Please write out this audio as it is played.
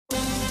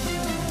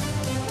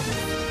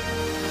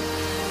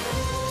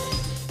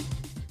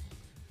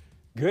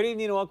Good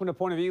evening and welcome to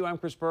Point of View. I'm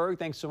Chris Berg.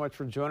 Thanks so much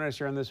for joining us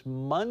here on this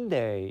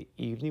Monday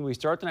evening. We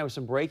start tonight with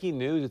some breaking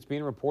news. It's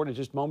being reported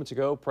just moments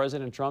ago.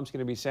 President Trump's going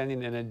to be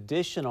sending an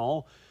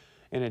additional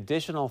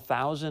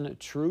 1,000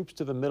 troops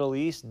to the Middle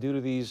East due to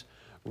these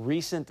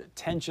recent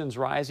tensions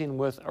rising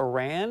with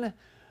Iran.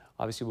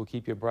 Obviously, we'll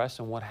keep you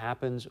abreast on what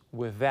happens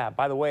with that.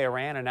 By the way,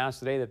 Iran announced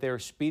today that they're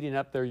speeding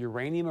up their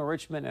uranium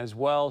enrichment as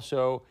well.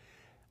 So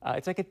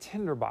it's like a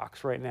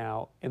tinderbox right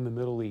now in the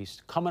Middle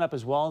East. Coming up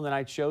as well in the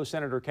night show,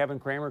 Senator Kevin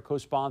Cramer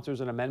co-sponsors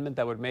an amendment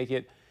that would make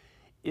it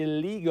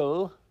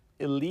illegal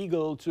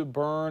to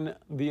burn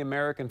the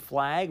American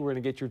flag. We're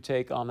going to get your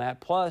take on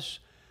that. Plus,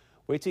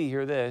 wait till you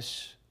hear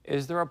this.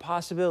 Is there a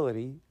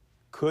possibility,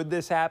 could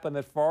this happen,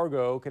 that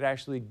Fargo could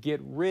actually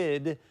get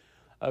rid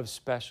of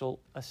special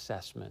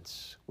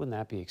assessments? Wouldn't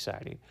that be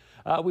exciting?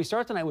 We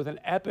start tonight with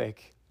an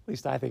epic, at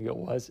least I think it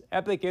was,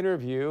 epic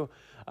interview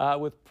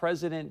with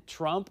President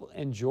Trump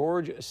and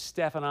George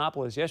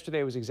Stephanopoulos.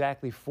 Yesterday was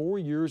exactly 4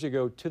 years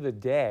ago to the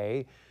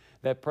day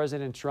that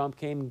President Trump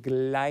came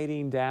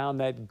gliding down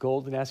that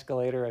golden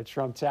escalator at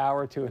Trump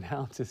Tower to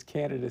announce his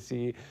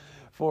candidacy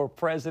for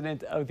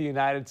President of the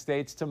United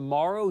States.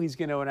 Tomorrow, he's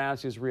going to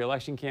announce his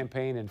re-election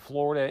campaign in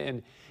Florida.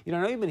 And, you know,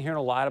 I know you've been hearing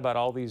a lot about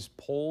all these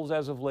polls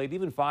as of late,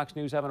 even Fox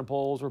News having a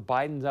polls where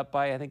Biden's up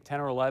by, I think,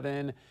 10 or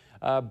 11.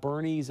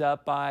 Bernie's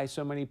up by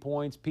so many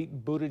points.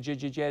 Pete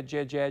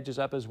Buttigieg is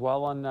up as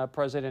well on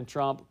President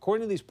Trump.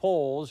 According to these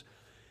polls,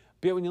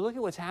 but when you look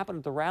at what's happened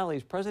at the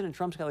rallies, President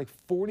Trump's got like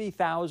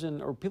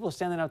 40,000 or people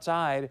standing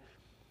outside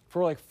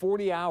for like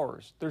 40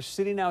 hours. They're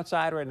sitting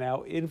outside right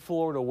now in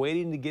Florida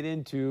waiting to get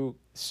into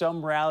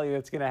some rally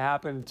that's going to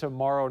happen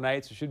tomorrow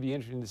night. So it should be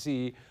interesting to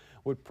see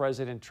what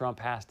President Trump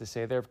has to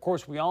say there. Of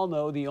course, we all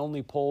know the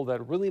only poll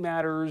that really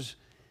matters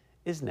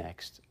is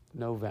next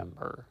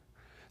November.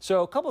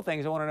 So a couple of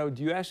things I want to know.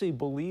 Do you actually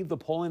believe the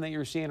polling that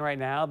you're seeing right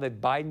now, that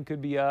Biden could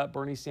be up,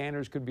 Bernie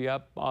Sanders could be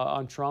up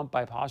on Trump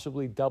by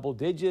possibly double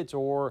digits?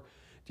 Or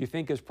do you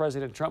think, as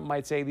President Trump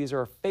might say, these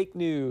are fake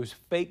news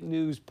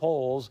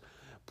polls?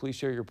 Please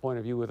share your point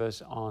of view with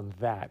us on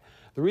that.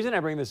 The reason I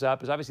bring this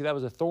up is obviously that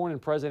was a thorn in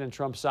President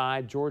Trump's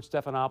side. George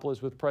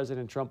Stephanopoulos with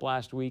President Trump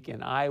last week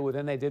in Iowa.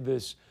 Then they did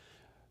this,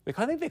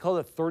 I think they called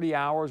it 30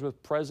 Hours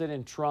with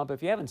President Trump.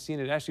 If you haven't seen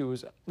it, actually, it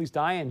was, at least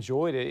I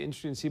enjoyed it.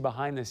 Interesting to see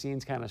behind the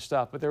scenes kind of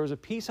stuff. But there was a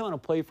piece I want to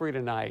play for you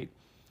tonight.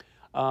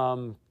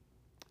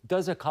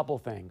 Does a couple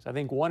things. I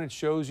think, one, it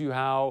shows you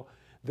how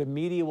the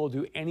media will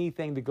do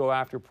anything to go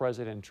after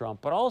President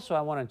Trump. But also,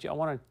 I want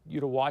you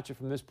to watch it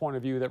from this point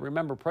of view, that,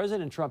 remember,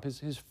 President Trump,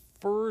 his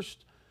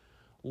first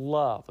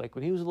love, like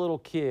when he was a little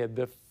kid,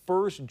 the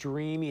first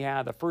dream he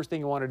had, the first thing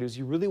he wanted to do is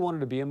he really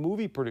wanted to be a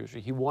movie producer.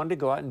 He wanted to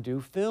go out and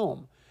do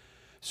film.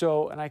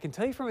 So, and I can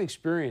tell you from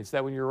experience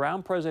that when you're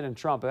around President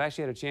Trump, I've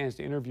actually had a chance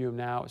to interview him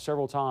now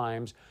several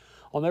times.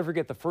 I'll never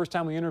forget the first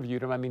time we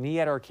interviewed him. I mean, he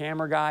had our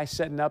camera guy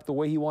setting up the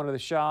way he wanted the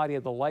shot. He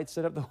had the lights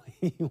set up the way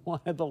he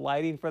wanted the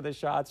lighting for the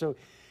shot. So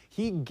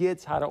he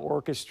gets how to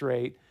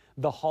orchestrate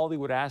the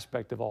Hollywood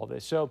aspect of all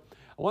this. So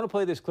I want to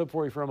play this clip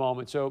for you for a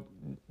moment. So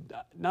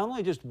not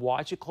only just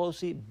watch it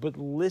closely, but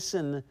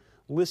listen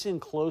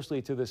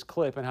closely to this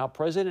clip and how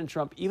President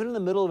Trump, even in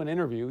the middle of an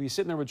interview, he's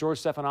sitting there with George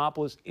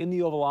Stephanopoulos in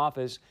the Oval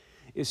Office,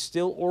 is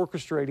still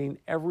orchestrating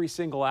every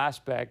single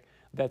aspect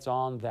that's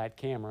on that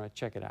camera.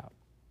 Check it out.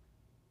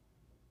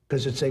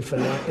 Because it's a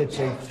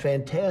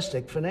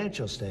fantastic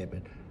financial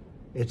statement.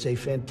 It's a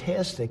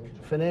fantastic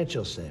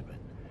financial statement.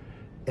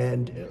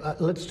 And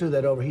let's do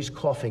that over. He's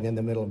coughing in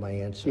the middle of my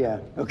answer. Yeah,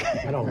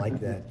 okay. I don't like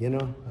that, you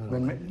know?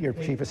 Your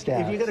chief of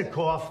staff. If you're going to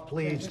cough,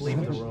 please leave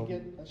the room.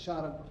 Get a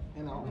shot of,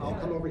 and I'll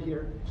come over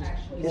here.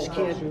 You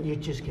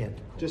just can't.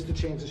 Just to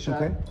change the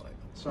shot. Okay.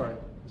 Sorry.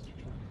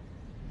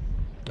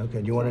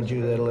 Okay, do you want to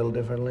do that a little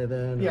differently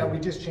then? Yeah, or? we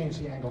just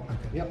changed the angle.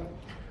 Okay. Yep.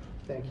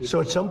 Thank you.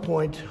 So at some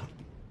point,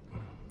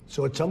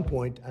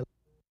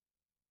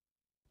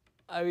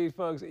 I mean,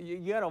 folks, you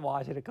got to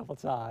watch it a couple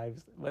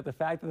times. But the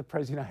fact that the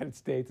President of the United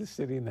States is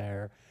sitting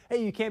there,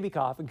 hey, you can't be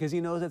coughing because he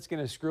knows that's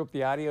going to screw up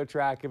the audio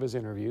track of his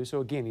interview.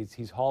 So again,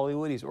 he's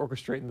Hollywood, he's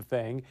orchestrating the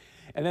thing.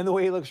 And then the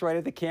way he looks right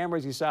at the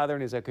cameras, you saw there,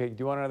 and he's like, okay, do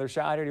you want another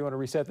shot here? Do you want to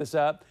reset this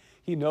up?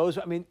 He knows,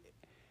 I mean,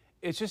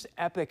 it's just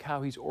epic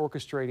how he's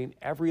orchestrating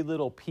every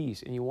little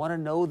piece. And you want to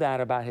know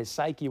that about his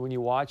psyche when you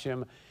watch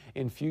him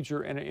in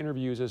future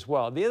interviews as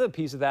well. The other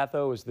piece of that,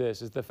 though, is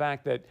the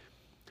fact that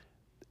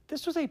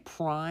this was a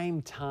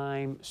prime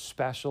time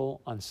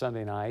special on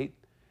Sunday night.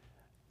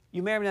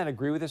 You may or may not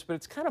agree with this, but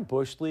it's kind of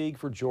Bush League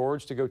for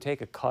George to go take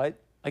a cut.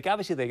 Like,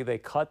 obviously, they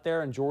cut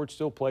there, and George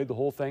still played the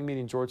whole thing,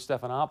 meaning George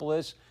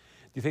Stephanopoulos. Do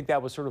you think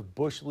that was sort of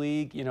Bush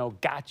League, you know,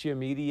 gotcha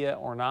media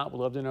or not?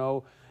 We'd love to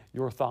know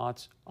your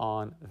thoughts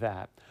on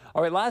that.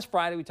 All right, last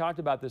Friday, we talked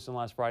about this on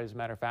last Friday, as a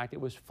matter of fact. It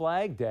was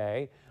Flag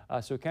Day.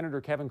 So Senator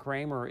Kevin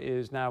Cramer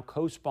is now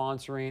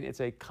co-sponsoring.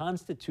 It's a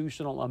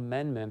constitutional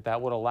amendment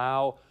that would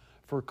allow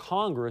for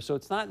Congress. So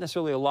it's not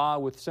necessarily a law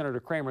with Senator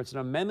Cramer. It's an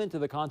amendment to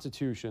the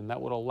Constitution that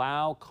would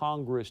allow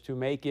Congress to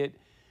make it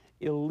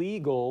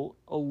illegal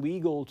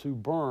to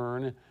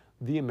burn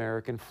the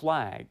American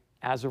flag.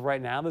 As of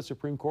right now, the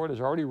Supreme Court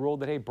has already ruled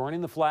that, hey,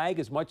 burning the flag,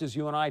 as much as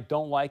you and I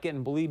don't like it,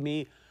 and believe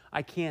me,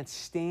 I can't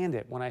stand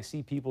it when I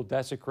see people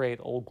desecrate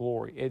Old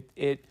Glory.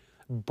 It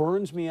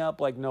burns me up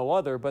like no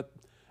other. But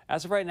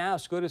as of right now,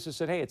 SCOTUS has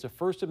said, hey, it's a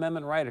First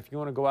Amendment right if you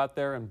want to go out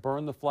there and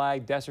burn the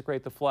flag,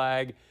 desecrate the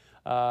flag.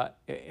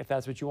 If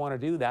that's what you want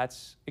to do,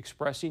 that's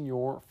expressing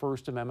your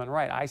First Amendment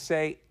right. I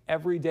say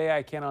every day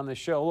I can on this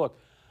show, look,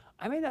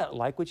 I may not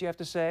like what you have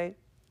to say.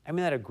 I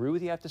may not agree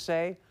with what you have to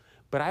say,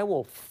 but I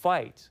will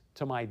fight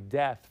to my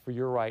death for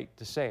your right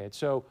to say it.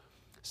 So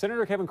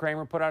Senator Kevin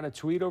Cramer put out a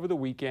tweet over the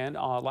weekend,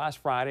 last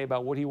Friday,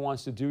 about what he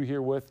wants to do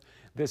here with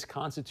this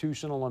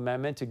constitutional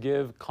amendment to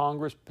give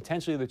Congress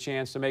potentially the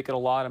chance to make it a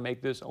law, to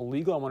make this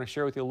illegal. I want to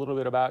share with you a little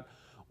bit about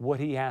what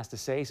he has to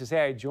say. He says,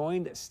 hey, I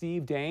joined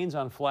Steve Daines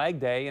on Flag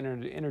Day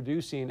in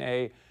introducing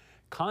a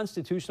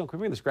constitutional, can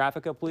we bring this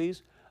graphic up,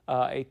 please?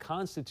 A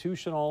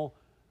constitutional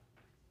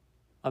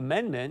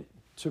amendment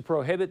to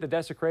prohibit the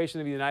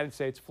desecration of the United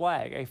States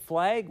flag. A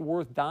flag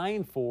worth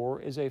dying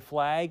for is a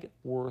flag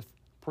worth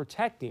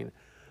protecting.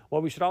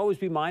 While we should always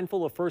be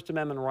mindful of First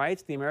Amendment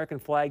rights, the American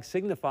flag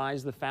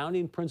signifies the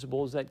founding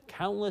principles that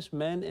countless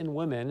men and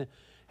women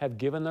have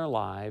given their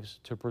lives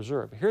to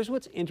preserve. Here's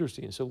what's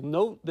interesting. So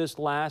note this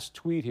last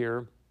tweet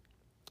here.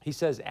 He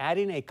says,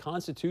 adding a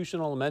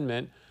constitutional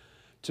amendment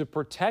to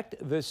protect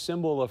this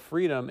symbol of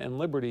freedom and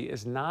liberty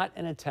is not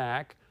an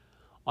attack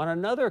on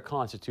another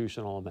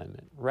constitutional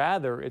amendment.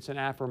 Rather, it's an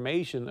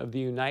affirmation of the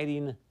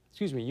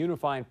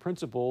unifying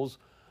principles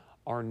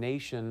our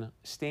nation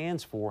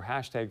stands for,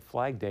 hashtag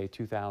Flag Day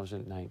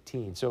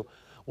 2019. So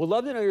we'd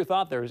love to know your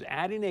thought there. Is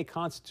adding a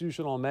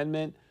constitutional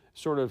amendment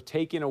sort of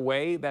taking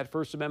away that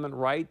First Amendment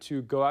right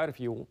to go out if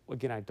you,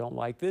 again, I don't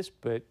like this,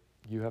 but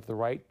you have the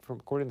right,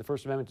 according to the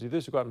First Amendment, to do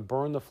this, to go out and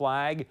burn the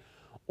flag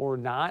or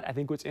not? I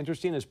think what's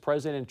interesting is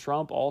President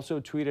Trump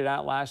also tweeted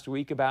out last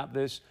week about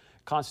this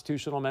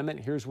constitutional amendment.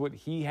 Here's what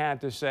he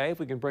had to say. If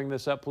we can bring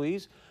this up,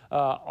 please.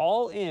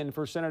 All in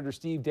for Senator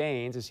Steve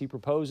Daines as he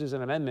proposes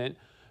an amendment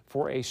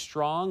for a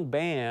strong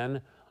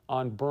ban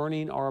on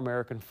burning our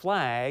American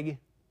flag,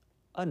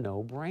 a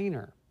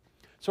no-brainer.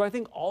 So I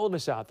think all of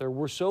us out there,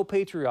 we're so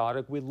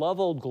patriotic. We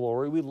love Old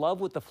Glory. We love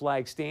what the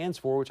flag stands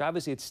for, which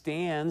obviously it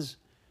stands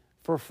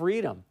for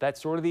freedom.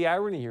 That's sort of the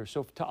irony here.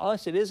 So to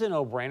us, it is a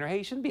no-brainer. Hey,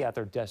 you shouldn't be out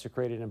there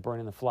desecrating and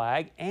burning the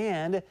flag.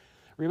 And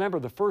remember,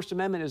 the First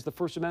Amendment is the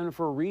First Amendment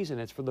for a reason.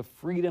 It's for the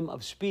freedom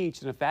of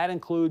speech. And if that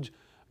includes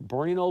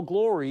burning Old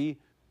Glory,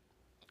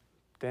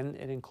 then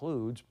it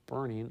includes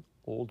burning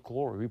Old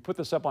Glory. We put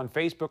this up on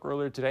Facebook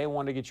earlier today. I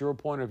wanted to get your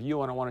point of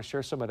view, and I want to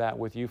share some of that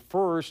with you.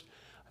 First,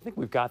 I think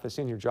we've got this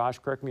in here. Josh,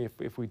 correct me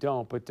if we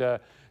don't. But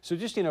so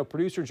just, you know,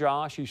 producer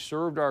Josh, he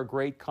served our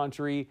great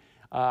country,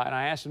 and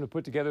I asked him to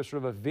put together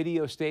sort of a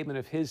video statement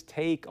of his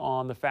take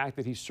on the fact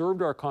that he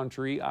served our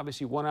country,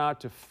 obviously went out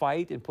to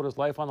fight and put his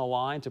life on the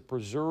line to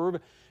preserve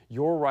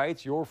your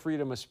rights, your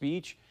freedom of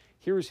speech.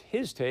 Here's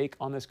his take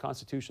on this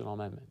constitutional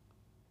amendment.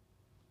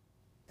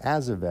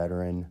 As a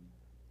veteran,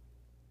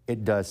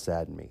 it does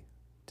sadden me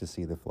to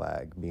see the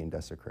flag being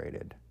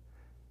desecrated.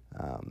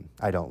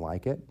 I don't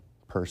like it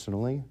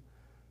personally,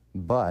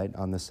 but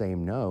on the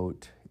same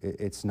note,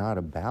 it's not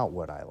about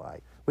what I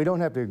like. We don't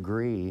have to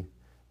agree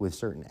with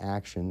certain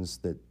actions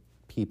that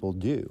people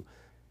do.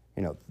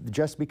 You know,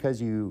 just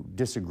because you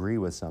disagree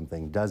with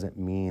something doesn't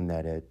mean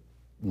that it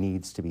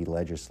needs to be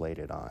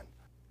legislated on.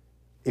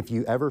 If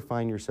you ever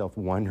find yourself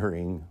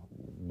wondering,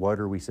 what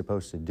are we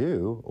supposed to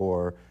do,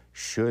 or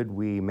should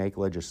we make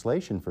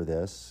legislation for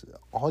this,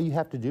 all you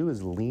have to do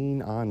is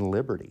lean on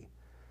liberty.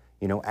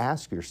 You know,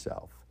 ask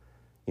yourself,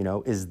 you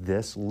know, is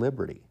this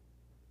liberty?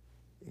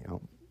 You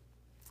know,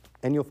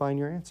 and you'll find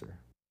your answer.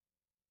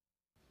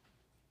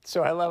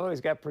 So I love how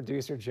he's got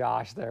producer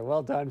Josh there.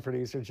 Well done,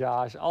 producer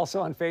Josh.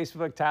 Also on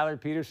Facebook, Tyler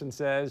Peterson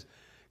says,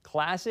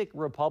 classic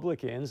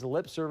Republicans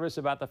lip service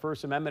about the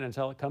First Amendment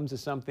until it comes to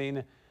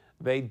something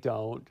they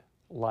don't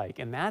like.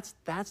 And that's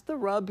the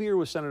rub here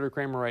with Senator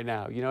Cramer right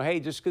now. You know, hey,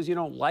 just because you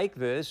don't like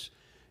this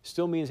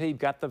still means, hey, you've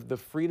got the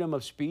freedom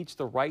of speech,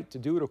 the right to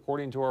do it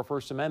according to our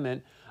First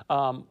Amendment.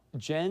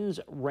 Jens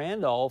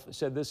Randolph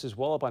said this as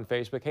well up on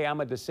Facebook. Hey,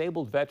 I'm a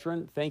disabled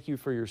veteran. Thank you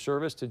for your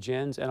service to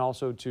Jens and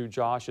also to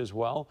Josh as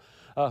well,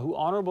 who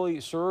honorably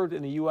served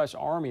in the U.S.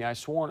 Army. I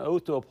swore an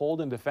oath to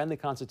uphold and defend the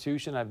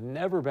Constitution. I've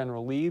never been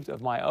relieved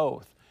of my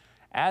oath.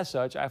 As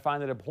such, I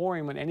find it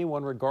abhorring when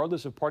anyone,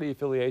 regardless of party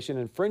affiliation,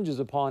 infringes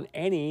upon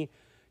any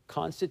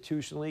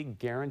constitutionally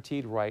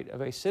guaranteed right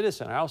of a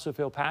citizen. I also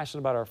feel passionate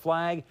about our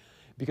flag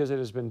because it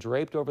has been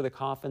draped over the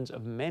coffins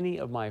of many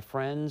of my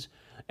friends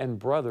and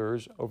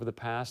brothers over the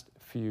past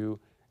few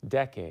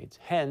decades.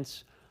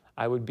 Hence,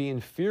 I would be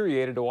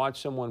infuriated to watch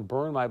someone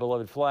burn my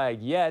beloved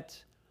flag,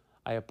 yet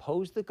I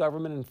oppose the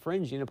government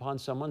infringing upon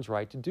someone's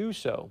right to do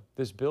so.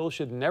 This bill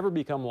should never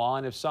become law,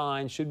 and if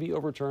signed, should be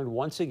overturned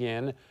once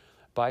again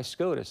by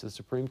SCOTUS, the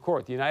Supreme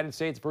Court. The United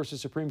States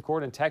versus Supreme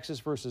Court in Texas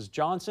versus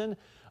Johnson.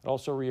 It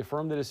also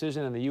reaffirmed the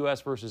decision in the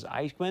U.S. versus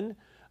Eichmann,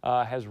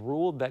 has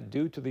ruled that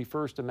due to the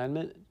First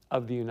Amendment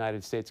of the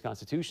United States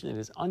Constitution, it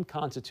is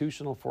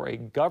unconstitutional for a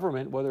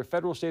government, whether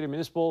federal, state, or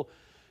municipal,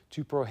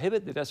 to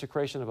prohibit the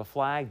desecration of a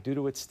flag due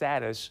to its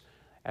status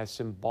as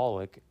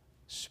symbolic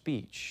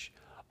speech.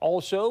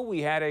 Also,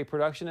 we had a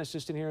production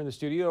assistant here in the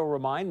studio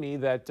remind me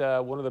that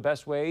one of the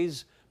best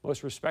ways,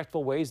 most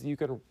respectful ways that you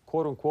can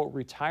quote unquote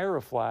retire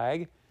a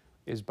flag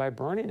is by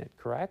burning it,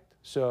 correct?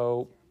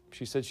 So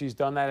she said she's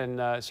done that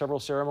in several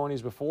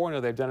ceremonies before. I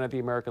know they've done it at the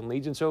American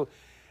Legion. So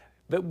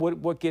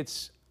what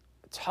gets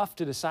tough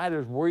to decide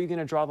is where you're going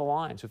to draw the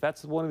line. So if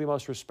that's one of the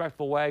most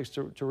respectful ways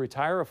to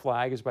retire a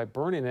flag is by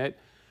burning it,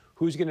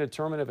 who's going to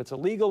determine if it's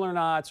illegal or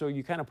not? So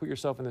you kind of put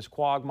yourself in this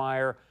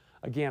quagmire.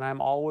 Again, I'm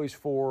always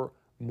for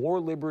more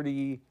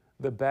liberty,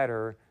 the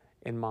better,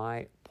 in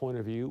my point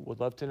of view. Would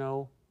love to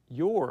know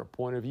your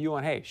point of view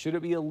on, hey, should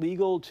it be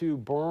illegal to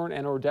burn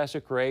and or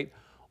desecrate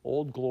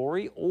Old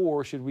Glory,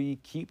 or should we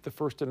keep the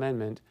First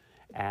Amendment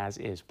as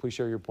is? Please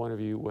share your point of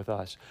view with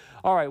us.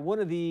 All right, one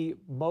of the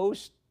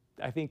most,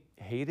 I think,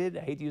 hated,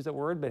 I hate to use that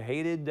word, but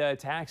hated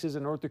taxes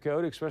in North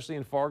Dakota, especially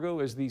in Fargo,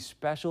 is the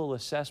special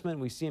assessment.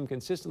 We see them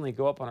consistently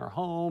go up on our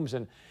homes,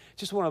 and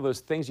just one of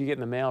those things you get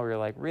in the mail where you're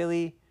like,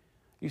 really?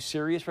 You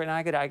serious right now?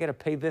 I got to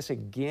pay this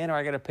again, or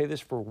I got to pay this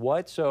for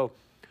what? So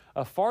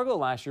Fargo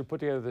last year put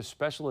together this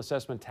special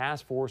assessment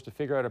task force to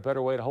figure out a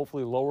better way to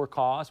hopefully lower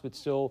costs, but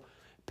still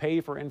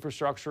pay for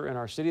infrastructure in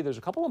our city. There's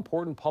a couple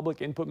important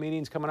public input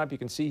meetings coming up. You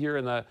can see here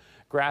in the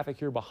graphic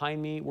here behind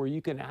me where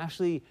you can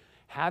actually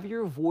have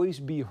your voice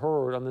be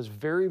heard on this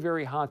very,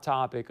 very hot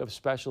topic of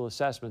special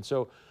assessment.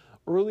 So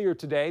earlier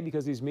today,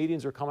 because these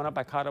meetings are coming up,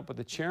 I caught up with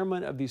the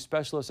chairman of the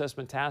Special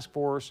Assessment Task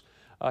Force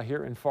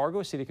here in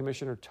Fargo, City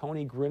Commissioner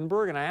Tony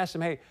Grinberg, and I asked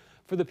him, hey,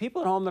 for the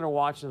people at home that are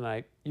watching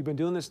tonight, you've been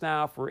doing this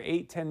now for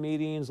 8, 10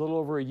 meetings, a little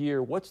over a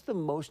year. What's the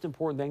most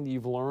important thing that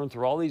you've learned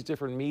through all these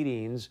different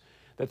meetings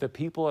that the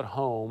people at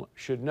home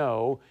should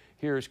know?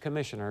 Here's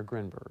Commissioner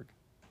Grinberg.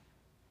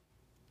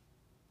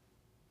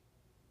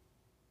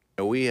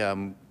 We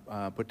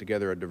put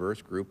together a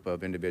diverse group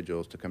of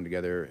individuals to come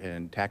together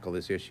and tackle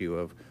this issue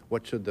of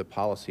what should the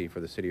policy for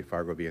the city of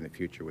Fargo be in the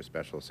future with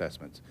special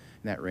assessments.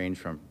 And that range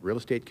from real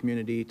estate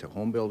community to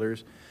home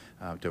builders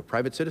to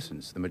private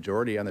citizens. The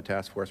majority on the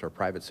task force are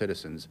private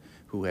citizens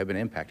who have been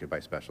impacted by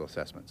special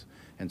assessments.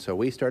 And so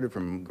we started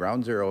from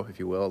ground zero, if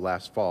you will,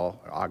 last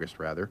fall, or August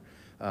rather,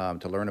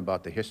 to learn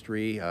about the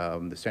history,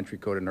 the Century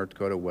Code of North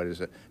Dakota, what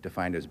is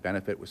defined as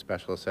benefit with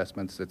special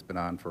assessments that's been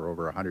on for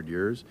over 100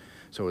 years.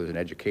 So it was an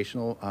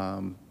educational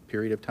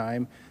period of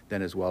time,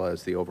 then as well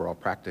as the overall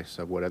practice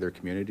of what other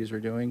communities are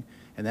doing,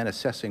 and then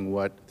assessing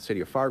what the city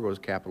of Fargo's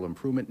capital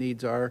improvement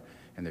needs are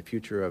and the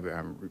future of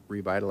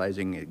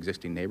revitalizing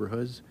existing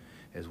neighborhoods,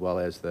 as well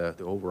as the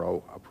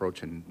overall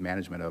approach and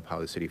management of how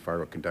the city of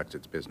Fargo conducts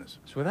its business.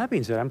 So with that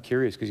being said, I'm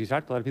curious, because you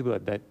talked to a lot of people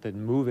that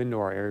move into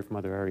our area from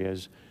other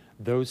areas.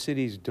 Those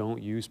cities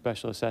don't use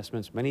special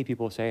assessments. Many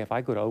people say if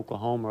I go to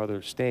Oklahoma or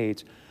other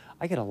states,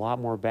 I get a lot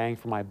more bang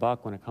for my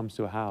buck when it comes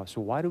to a house.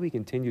 So why do we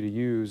continue to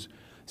use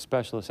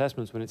special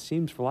assessments when it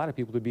seems for a lot of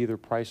people to be either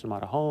price them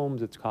out of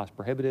homes, it's cost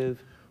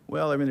prohibitive?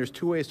 Well, I mean, there's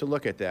two ways to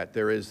look at that.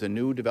 There is the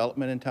new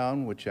development in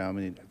town, which,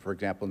 for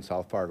example, in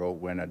South Fargo,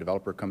 when a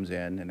developer comes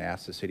in and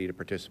asks the city to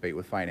participate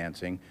with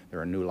financing, there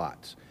are new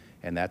lots.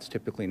 And that's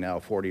typically now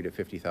 $40,000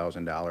 to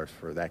 $50,000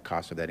 for that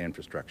cost of that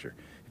infrastructure.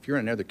 If you're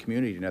in another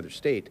community, another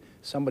state,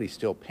 somebody's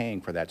still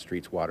paying for that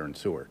street's water and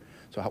sewer.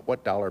 So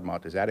what dollar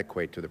amount does that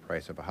equate to the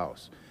price of a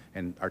house?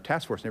 And our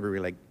task force never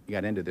really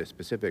got into the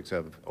specifics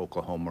of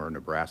Oklahoma or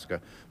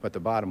Nebraska, but the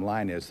bottom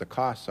line is the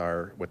costs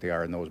are what they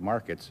are in those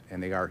markets,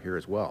 and they are here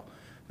as well.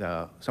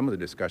 Some of the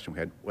discussion we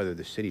had whether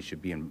the city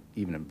should be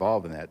even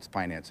involved in that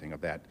financing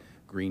of that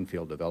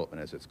greenfield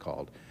development, as it's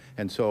called.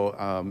 And so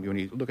when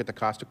you look at the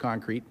cost of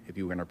concrete, if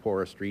you were going to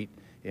pour a street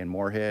in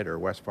Moorhead or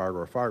West Fargo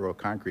or Fargo,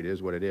 concrete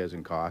is what it is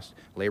in cost.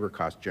 Labor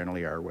costs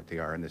generally are what they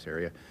are in this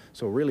area.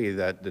 So really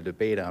the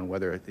debate on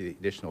whether the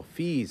additional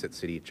fees that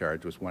city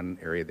charged was one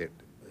area that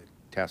the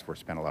task force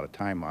spent a lot of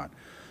time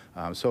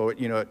on. So,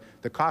 you know,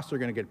 the costs are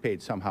going to get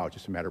paid somehow, it's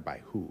just a matter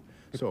by who.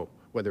 So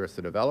whether it's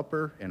the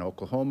developer in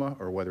Oklahoma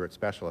or whether it's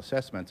special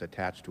assessments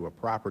attached to a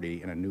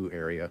property in a new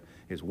area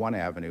is one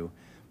avenue.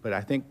 But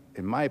I think,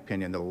 in my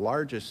opinion, the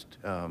largest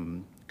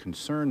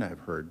concern I've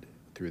heard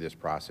through this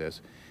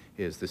process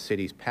is the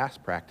city's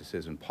past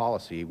practices and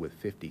policy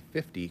with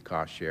 50-50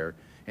 cost share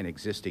in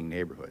existing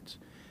neighborhoods.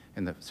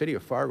 And the city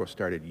of Fargo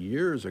started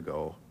years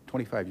ago,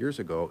 25 years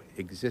ago,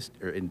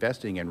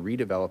 investing in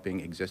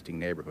redeveloping existing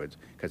neighborhoods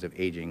because of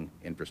aging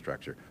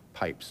infrastructure,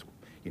 pipes,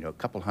 you know, a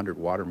couple hundred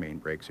water main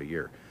breaks a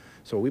year.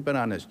 So we've been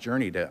on this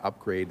journey to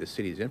upgrade the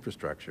city's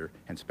infrastructure,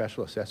 and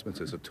special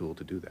assessments is a tool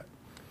to do that.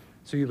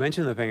 So you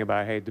mentioned the thing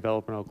about, hey,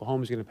 developer in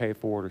Oklahoma is going to pay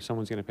for it, or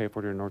someone's going to pay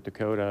for it in North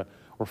Dakota,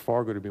 or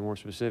Fargo to be more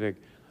specific.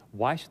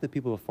 Why should the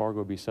people of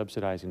Fargo be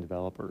subsidizing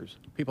developers?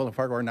 People in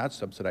Fargo are not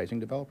subsidizing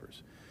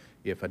developers.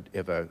 If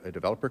a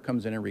developer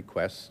comes in and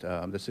requests,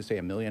 let's just say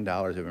 $1 million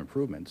of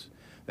improvements,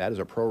 that is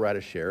a pro rata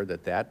share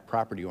that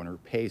property owner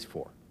pays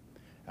for.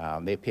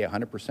 They pay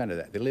 100% of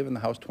that. They live in the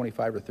house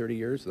 25 or 30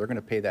 years, they're going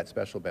to pay that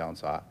special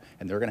balance off,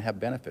 and they're going to have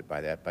benefit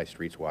by that, by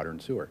streets, water,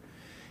 and sewer.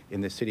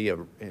 In the city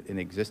in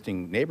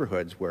existing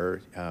neighborhoods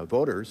where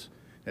voters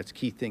That's a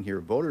key thing here.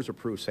 Voters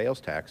approved sales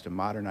tax to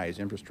modernize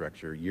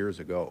infrastructure years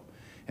ago.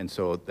 And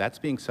so that's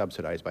being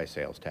subsidized by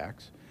sales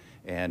tax.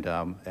 And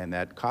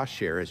that cost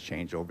share has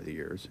changed over the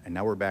years. And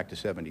now we're back to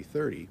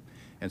 70-30.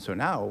 And so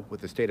now,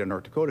 with the state of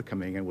North Dakota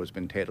coming in, what's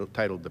been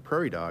titled the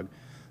Prairie Dog,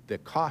 the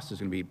cost is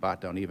going to be brought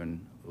down even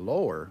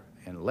lower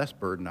and less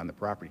burden on the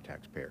property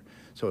taxpayer.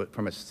 So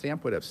from a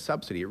standpoint of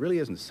subsidy, it really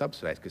isn't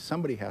subsidized because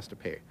somebody has to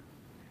pay.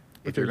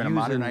 If you're going to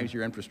modernize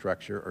your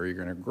infrastructure or you're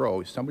going to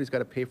grow, somebody's got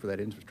to pay for that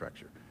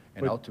infrastructure.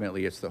 And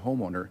ultimately, it's the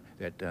homeowner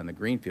that on the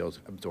greenfields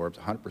absorbs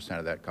 100%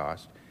 of that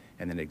cost.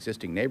 And in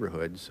existing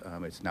neighborhoods,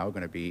 it's now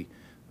going to be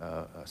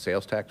a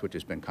sales tax, which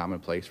has been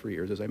commonplace for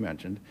years, as I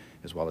mentioned,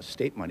 as well as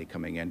state money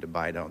coming in to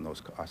buy down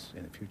those costs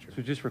in the future.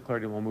 So just for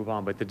clarity, we'll move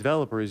on, but the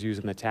developer is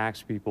using the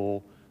tax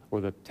people or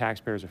the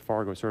taxpayers of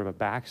Fargo as sort of a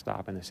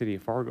backstop in the city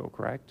of Fargo,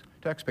 correct?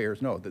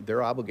 Taxpayers, no,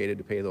 they're obligated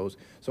to pay those.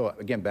 So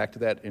again, back to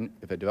that,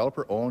 if a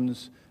developer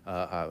owns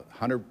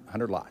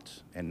 100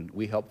 lots and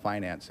we help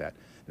finance that,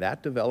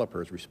 that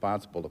developer is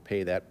responsible to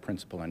pay that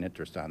principal and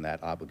interest on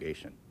that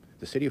obligation.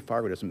 The city of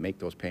Fargo doesn't make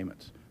those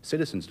payments.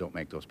 Citizens don't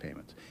make those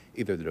payments.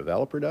 Either the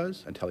developer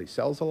does until he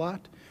sells a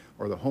lot,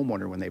 or the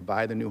homeowner, when they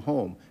buy the new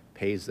home,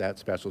 pays that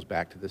specials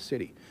back to the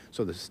city.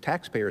 So the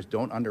taxpayers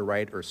don't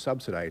underwrite or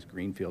subsidize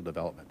greenfield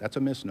development. That's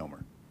a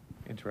misnomer.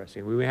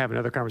 Interesting. We may have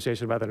another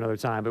conversation about that another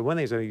time, but one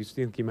thing I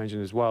think you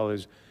mentioned as well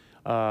is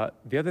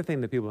the other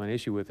thing that people have an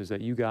issue with is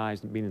that you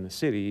guys, being in the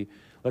city,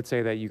 let's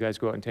say that you guys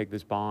go out and take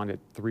this bond at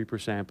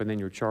 3%, but then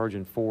you're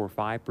charging 4 or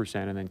 5%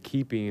 and then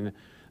keeping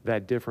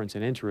that difference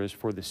in interest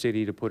for the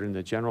city to put in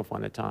the general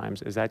fund at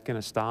times. Is that going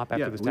to stop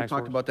after this tax force? We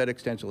talked about that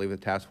extensively with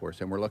the task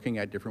force, and we're looking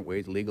at different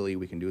ways legally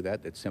we can do that.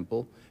 It's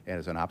simple, and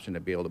as an option to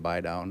be able to buy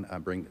down,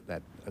 bring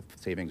that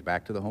savings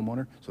back to the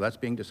homeowner. So that's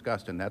being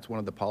discussed, and that's one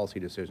of the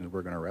policy decisions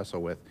we're going to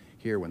wrestle with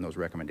here when those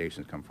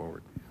recommendations come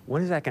forward.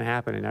 When is that going to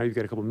happen? And now you've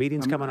got a couple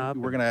meetings coming up.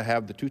 We're going to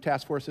have the 2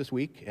 task force this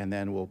week, and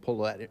then we'll pull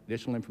that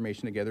additional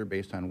information together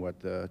based on what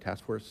the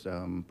task force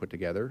put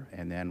together,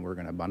 and then we're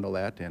going to bundle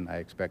that, and I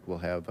expect we'll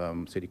have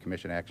city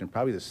commission action,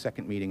 probably the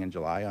second meeting in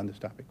July on this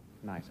topic.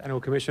 Nice. I know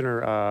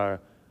Commissioner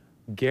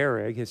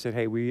Gehrig has said,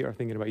 hey, we are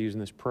thinking about using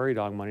this Prairie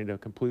Dog money to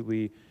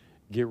completely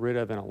get rid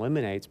of and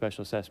eliminate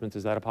special assessments.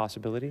 Is that a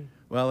possibility?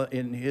 Well,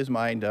 in his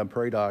mind,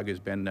 Prairie Dog has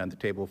been on the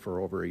table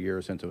for over a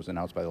year since it was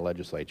announced by the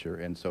legislature,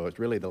 and so it's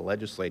really the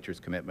legislature's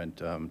commitment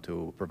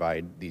to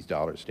provide these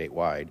dollars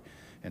statewide.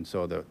 And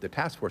so the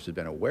task force has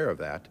been aware of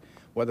that.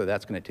 Whether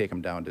that's going to take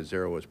them down to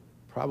zero is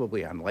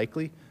probably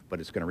unlikely, but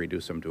it's going to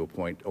reduce them to a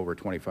point over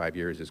 25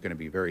 years is going to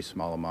be a very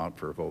small amount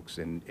for folks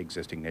in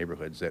existing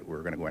neighborhoods that we're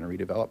going to go in and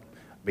redevelop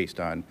based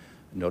on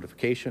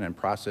notification and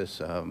process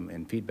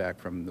and feedback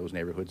from those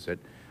neighborhoods that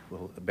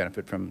will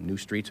benefit from new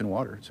streets and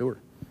water and sewer.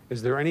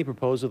 Is there any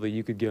proposal that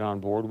you could get on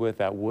board with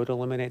that would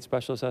eliminate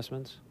special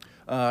assessments?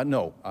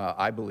 No,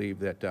 I believe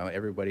that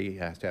everybody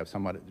has to have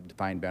somewhat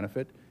defined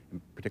benefit,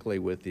 particularly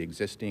with the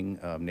existing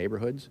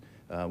neighborhoods.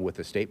 With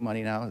the state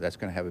money now, that's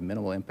going to have a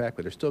minimal impact,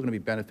 but there's still going to be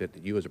benefit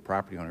that you as a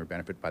property owner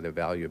benefit by the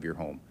value of your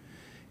home.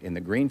 In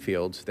the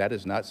greenfields, that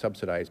is not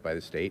subsidized by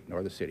the state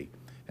nor the city.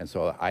 And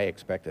so I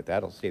expect that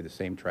that'll stay the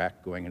same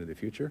track going into the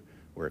future,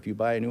 where if you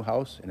buy a new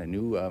house in a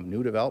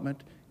new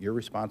development, you're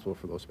responsible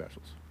for those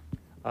specials.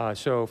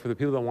 So for the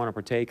people that want to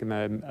partake in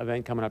the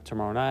event coming up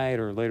tomorrow night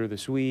or later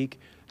this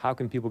week, how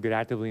can people get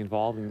actively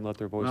involved and let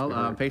their voice be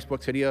heard?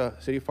 Facebook, City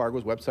of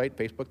Fargo's website,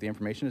 Facebook, the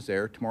information is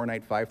there. Tomorrow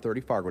night,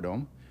 5:30, Fargo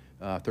Dome.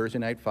 Thursday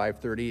night,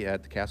 5:30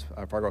 at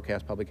the Fargo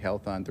Cass Public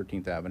Health on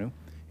 13th Avenue.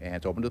 And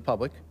it's open to the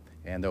public.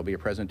 And there'll be a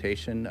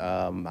presentation,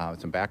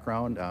 some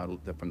background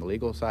from the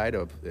legal side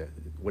of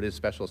what is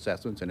special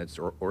assessments and its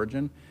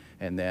origin.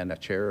 And then one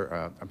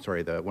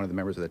of the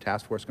members of the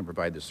task force can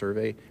provide the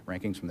survey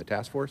rankings from the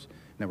task force.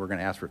 And then we're going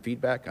to ask for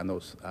feedback on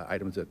those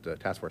items that the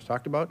task force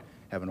talked about,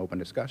 have an open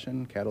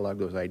discussion, catalog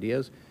those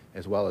ideas,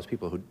 as well as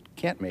people who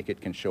can't make it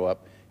can show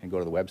up and go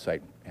to the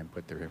website and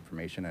put their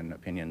information and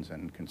opinions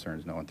and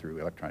concerns known through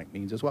electronic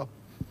means as well.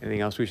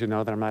 Anything else we should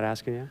know that I'm not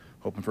asking you?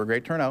 Hoping for a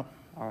great turnout.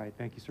 All right,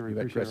 thank you, sir. We You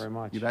bet, appreciate it Chris. very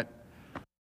much. You bet.